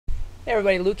Hey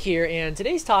everybody, Luke here, and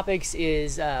today's topics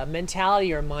is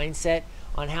mentality or mindset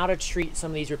on how to treat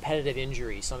some of these repetitive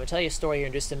injuries. So I'm going to tell you a story here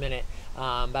in just a minute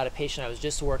about a patient I was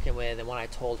just working with and what I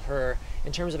told her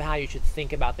in terms of how you should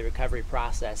think about the recovery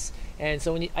process. And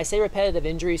so when I say repetitive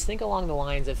injuries, think along the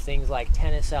lines of things like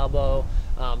tennis elbow,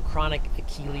 chronic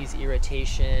Achilles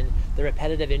irritation, the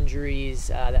repetitive injuries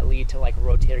that lead to like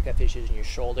rotator cuff issues in your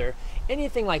shoulder,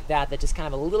 anything like that that just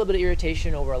kind of a little bit of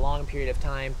irritation over a long period of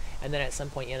time, and then at some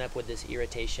point you end up with this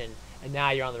irritation, and now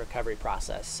you're on the recovery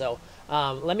process. So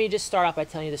let me just start off by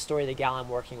telling you the story of the gal I'm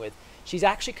working with. She's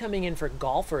actually coming in for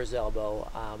golfer's elbow,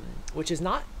 which is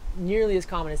not nearly as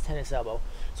common as tennis elbow.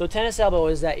 So tennis elbow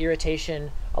is that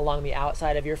irritation along the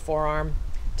outside of your forearm,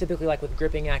 typically like with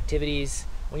gripping activities.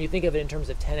 When you think of it in terms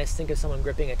of tennis, think of someone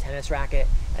gripping a tennis racket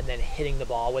and then hitting the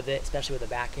ball with it, especially with a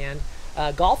backhand.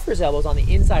 Golfer's elbow is on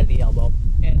the inside of the elbow,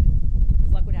 and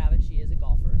as luck would have it, she is a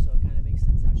golfer, so it kind of makes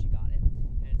sense how she got it.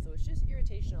 And so it's just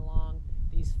irritation along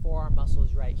these forearm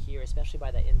muscles right here, especially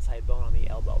by the inside bone on the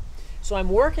elbow. So I'm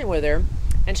working with her,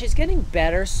 and she's getting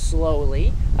better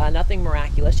slowly, nothing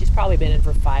miraculous. She's probably been in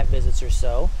for 5 visits or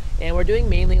so, and we're doing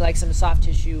mainly like some soft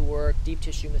tissue work, deep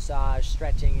tissue massage,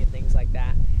 stretching, and things like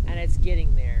that, and it's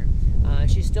getting there.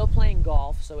 She's still playing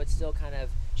golf, so it's still kind of,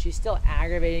 she's still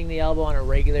aggravating the elbow on a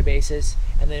regular basis,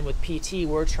 and then with PT,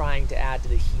 we're trying to add to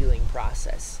the healing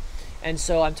process. And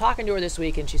so I'm talking to her this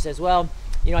week, and she says, well,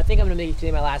 you know, I think I'm gonna make it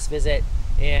to my last visit,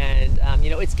 and you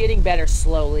know, it's getting better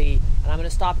slowly, and I'm gonna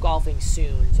stop golfing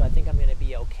soon, so I think I'm gonna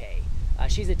be okay.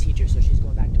 She's a teacher, so she's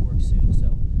going back to work soon, so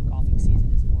golfing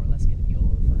season is more or less gonna be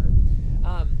over for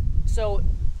her. So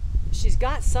she's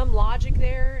got some logic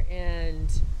there, and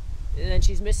then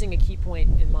she's missing a key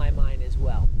point in my mind as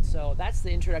well. So that's the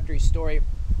introductory story.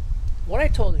 What I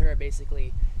told her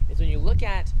basically is when you look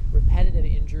at repetitive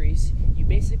injuries, you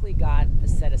basically got a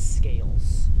set of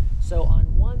scales. So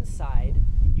on one side,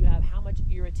 you have how much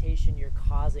irritation you're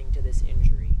causing to this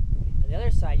injury. On the other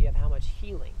side, you have how much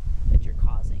healing that you're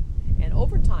causing. And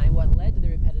over time, what led to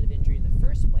the repetitive injury in the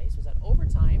first place was that over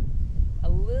time, a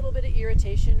little bit of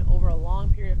irritation over a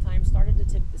long period of time started to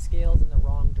tip the scales in the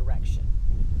wrong direction.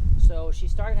 So she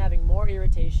started having more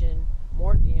irritation,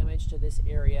 more damage to this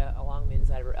area along the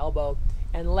inside of her elbow,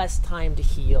 and less time to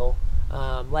heal,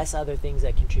 less other things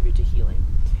that contribute to healing.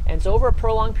 And so over a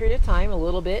prolonged period of time, a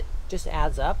little bit just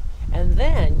adds up, and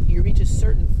then you reach a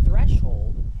certain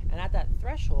threshold, and at that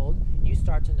threshold, you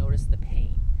start to notice the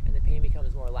pain, and the pain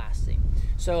becomes more lasting.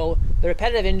 So the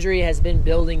repetitive injury has been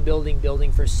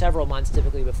building for several months,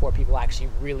 typically before people actually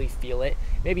really feel it.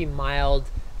 Maybe mild,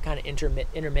 kind of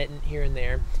intermittent here and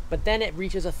there, but then it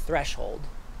reaches a threshold,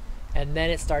 and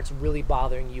then it starts really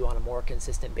bothering you on a more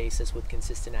consistent basis with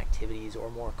consistent activities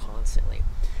or more constantly.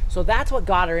 So that's what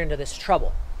got her into this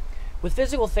trouble. With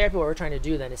physical therapy, what we're trying to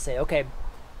do then is say, okay,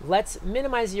 let's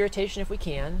minimize the irritation if we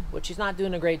can, which she's not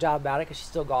doing a great job about it because she's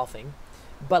still golfing,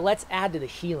 but let's add to the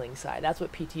healing side. That's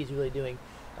what PT is really doing.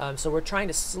 So we're trying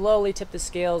to slowly tip the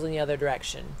scales in the other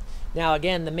direction. Now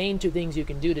again, the main 2 things you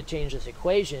can do to change this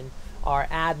equation are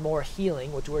add more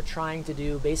healing, which we're trying to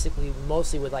do basically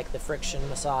mostly with like the friction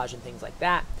massage and things like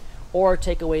that, or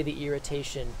take away the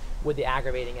irritation with the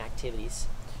aggravating activities.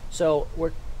 So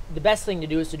the best thing to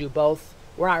do is to do both.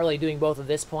 We're not really doing both at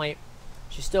this point.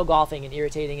 She's still golfing and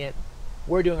irritating it.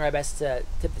 We're doing our best to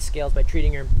tip the scales by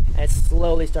treating her, and it's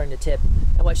slowly starting to tip.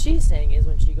 And what she's saying is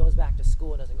when she goes back to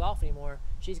school and doesn't golf anymore,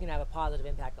 she's gonna have a positive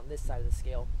impact on this side of the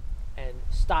scale and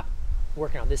stop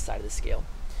working on this side of the scale.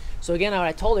 So again, what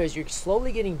I told her is you're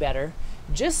slowly getting better,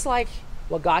 just like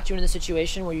what got you in the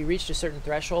situation where you reached a certain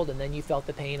threshold and then you felt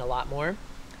the pain a lot more.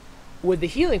 With the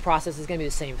healing process, it's gonna be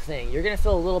the same thing. You're gonna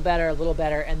feel a little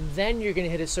better, and then you're gonna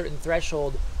hit a certain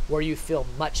threshold where you feel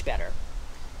much better.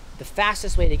 The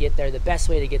fastest way to get there, the best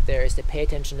way to get there, is to pay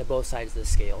attention to both sides of the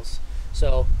scales.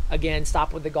 So again,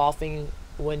 stop with the golfing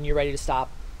when you're ready to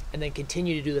stop, and then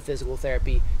continue to do the physical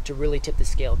therapy to really tip the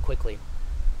scale quickly.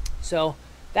 So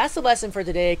that's the lesson for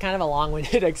today, kind of a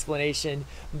long-winded explanation,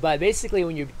 but basically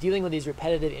when you're dealing with these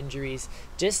repetitive injuries,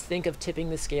 just think of tipping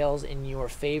the scales in your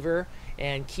favor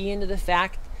and key into the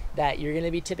fact that you're going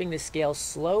to be tipping the scales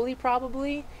slowly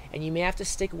probably, and you may have to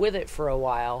stick with it for a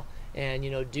while and,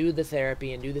 you know, do the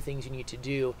therapy and do the things you need to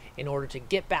do in order to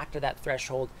get back to that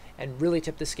threshold and really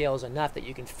tip the scales enough that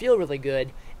you can feel really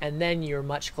good, and then you're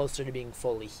much closer to being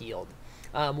fully healed.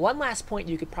 One last point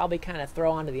you could probably kind of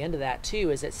throw onto the end of that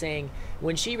too is that saying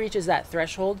when she reaches that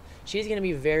threshold, she's going to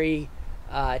be very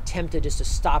tempted just to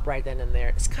stop right then and there.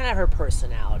 It's kind of her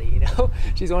personality, you know.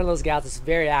 She's one of those gals that's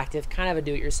very active, kind of a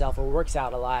do-it-yourselfer, works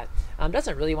out a lot,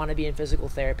 doesn't really want to be in physical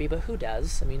therapy, but who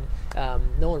does? I mean,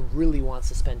 no one really wants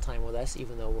to spend time with us,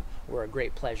 even though we're a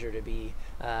great pleasure to be,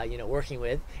 working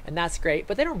with, and that's great.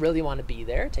 But they don't really want to be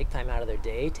there, take time out of their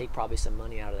day, take probably some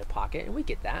money out of their pocket, and we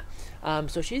get that.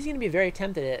 So she's going to be very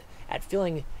tempted at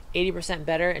feeling 80%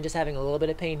 better and just having a little bit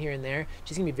of pain here and there.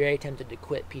 She's going to be very tempted to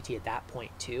quit PT at that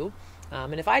point too.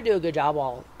 And if I do a good job,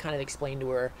 I'll kind of explain to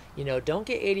her, don't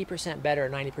get 80% better or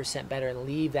 90% better and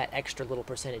leave that extra little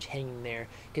percentage hanging there,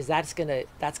 because that's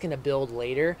gonna build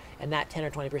later, and that 10 or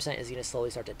 20% is gonna slowly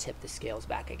start to tip the scales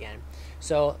back again.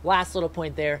 So last little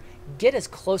point there, get as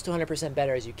close to 100%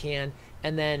 better as you can,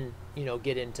 and then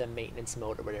get into maintenance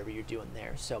mode or whatever you're doing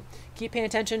there. So keep paying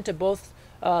attention to both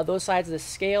those sides of the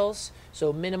scales.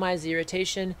 So minimize the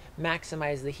irritation,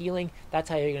 maximize the healing. That's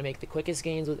how you're going to make the quickest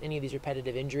gains with any of these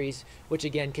repetitive injuries, which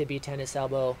again could be tennis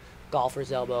elbow,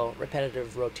 golfer's elbow,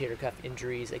 repetitive rotator cuff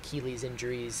injuries, Achilles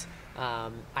injuries,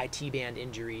 IT band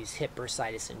injuries, hip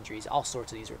bursitis injuries, all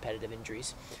sorts of these repetitive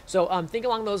injuries. So think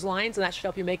along those lines, and that should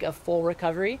help you make a full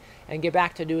recovery and get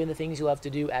back to doing the things you love to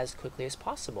do as quickly as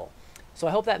possible. So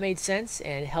I hope that made sense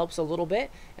and helps a little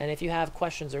bit. And if you have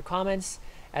questions or comments,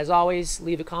 as always,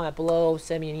 leave a comment below,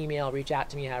 send me an email, reach out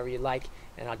to me however you'd like,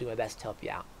 and I'll do my best to help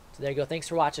you out. So there you go. Thanks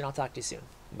for watching. I'll talk to you soon.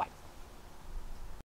 Bye.